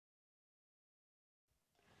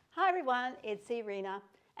Hi everyone, it's Irena,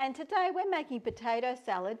 and today we're making potato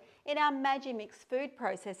salad in our Magimix food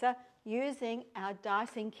processor using our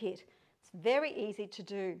dicing kit. It's very easy to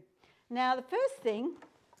do. Now the first thing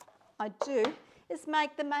I do is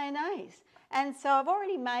make the mayonnaise, and so I've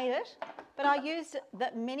already made it, but I used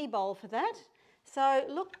the mini bowl for that. So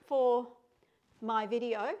look for my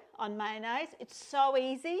video on mayonnaise. It's so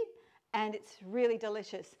easy and it's really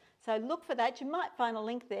delicious. So look for that. You might find a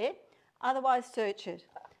link there, otherwise search it.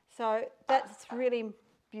 So that's really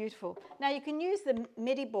beautiful. Now you can use the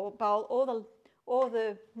midi bowl or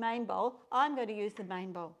the main bowl. I'm going to use the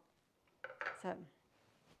main bowl. So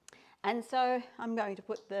I'm going to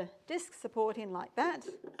put the disc support in like that.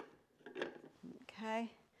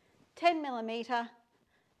 Okay, 10mm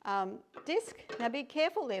disc. Now be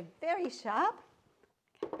careful, they're very sharp.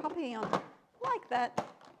 Okay, popping on like that.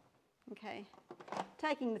 Okay,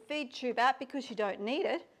 taking the feed tube out because you don't need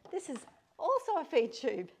it. This is also a feed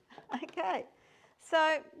tube. Okay,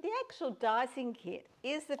 so the actual dicing kit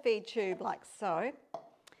is the feed tube like so.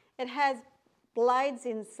 It has blades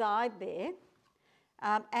inside there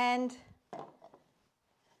and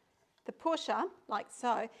the pusher like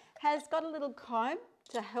so has got a little comb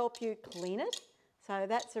to help you clean it. So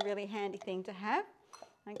that's a really handy thing to have.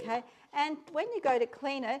 Okay, and when you go to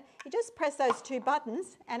clean it, you just press those two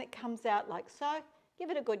buttons and it comes out like so. Give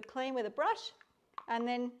it a good clean with a brush and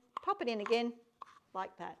then pop it in again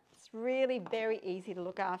like that. It's really very easy to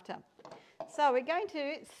look after. So we're going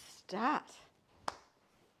to start.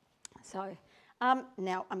 So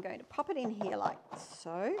now I'm going to pop it in here like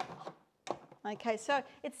so. Okay, so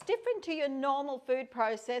it's different to your normal food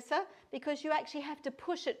processor because you actually have to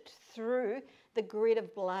push it through the grid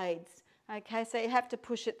of blades. Okay, so you have to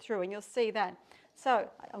push it through and you'll see that. So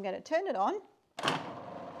I'm going to turn it on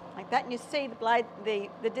like that and you see the blade,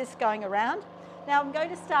 the disc going around. Now I'm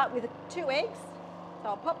going to start with 2 eggs. So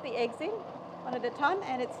I'll pop the eggs in one at a time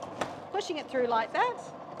and it's pushing it through like that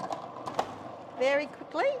very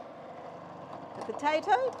quickly. The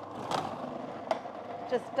potato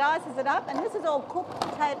just dices it up, and this is all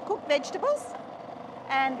cooked vegetables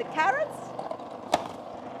and the carrots.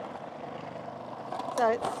 So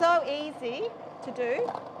it's so easy to do.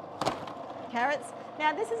 Carrots.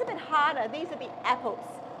 Now this is a bit harder. These are the apples.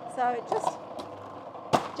 So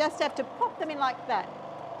just have to pop them in like that.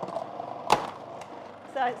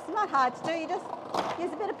 So it's not hard to do, you just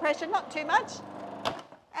use a bit of pressure, not too much,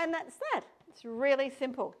 and that's that. It's really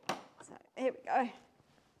simple. So here we go.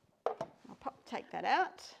 I'll take that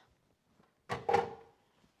out.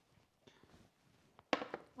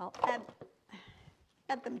 I'll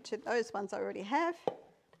add them to those ones I already have.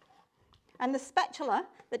 And the spatula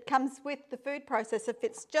that comes with the food processor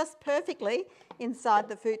fits just perfectly inside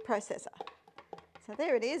the food processor. So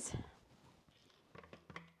there it is.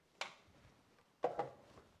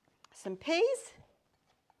 Some peas.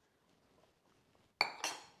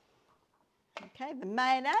 Okay, the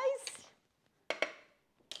mayonnaise.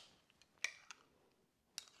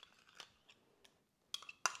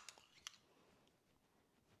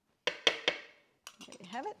 There we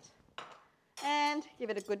have it. And give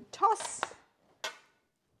it a good toss.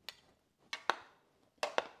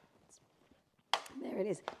 There it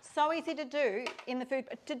is. So easy to do in the food.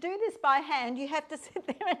 To do this by hand, you have to sit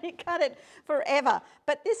there and you cut it forever.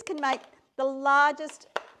 But this can make the largest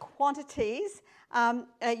quantities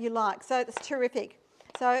you like. So it's terrific.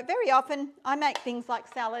 So very often I make things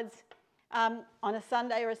like salads on a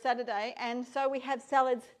Sunday or a Saturday, and so we have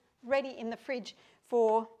salads ready in the fridge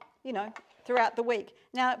for, you know, throughout the week.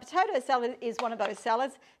 Now, potato salad is one of those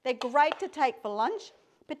salads. They're great to take for lunch,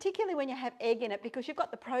 particularly when you have egg in it because you've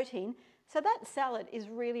got the protein. So that salad is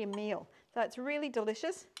really a meal. So it's really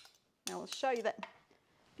delicious. Now I'll show you that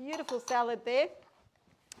beautiful salad there.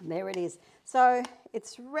 And there it is. So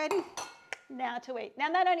it's ready now to eat. Now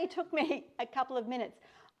that only took me a couple of minutes.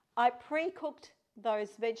 I pre-cooked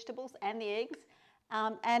those vegetables and the eggs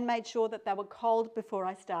and made sure that they were cold before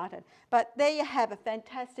I started. But there you have a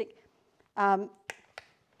fantastic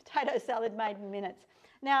potato salad made in minutes.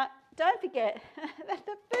 Now don't forget that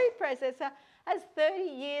the food processor has 30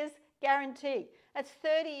 years guarantee. That's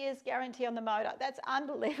 30 years guarantee on the motor. That's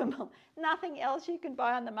unbelievable. Nothing else you can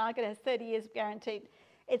buy on the market has 30 years guaranteed.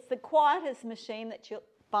 It's the quietest machine that you'll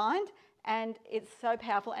find, and it's so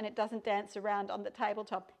powerful and it doesn't dance around on the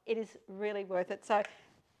tabletop. It is really worth it. So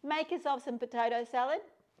make yourself some potato salad.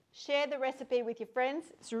 Share the recipe with your friends.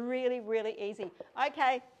 It's really, really easy.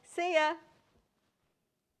 Okay, see ya.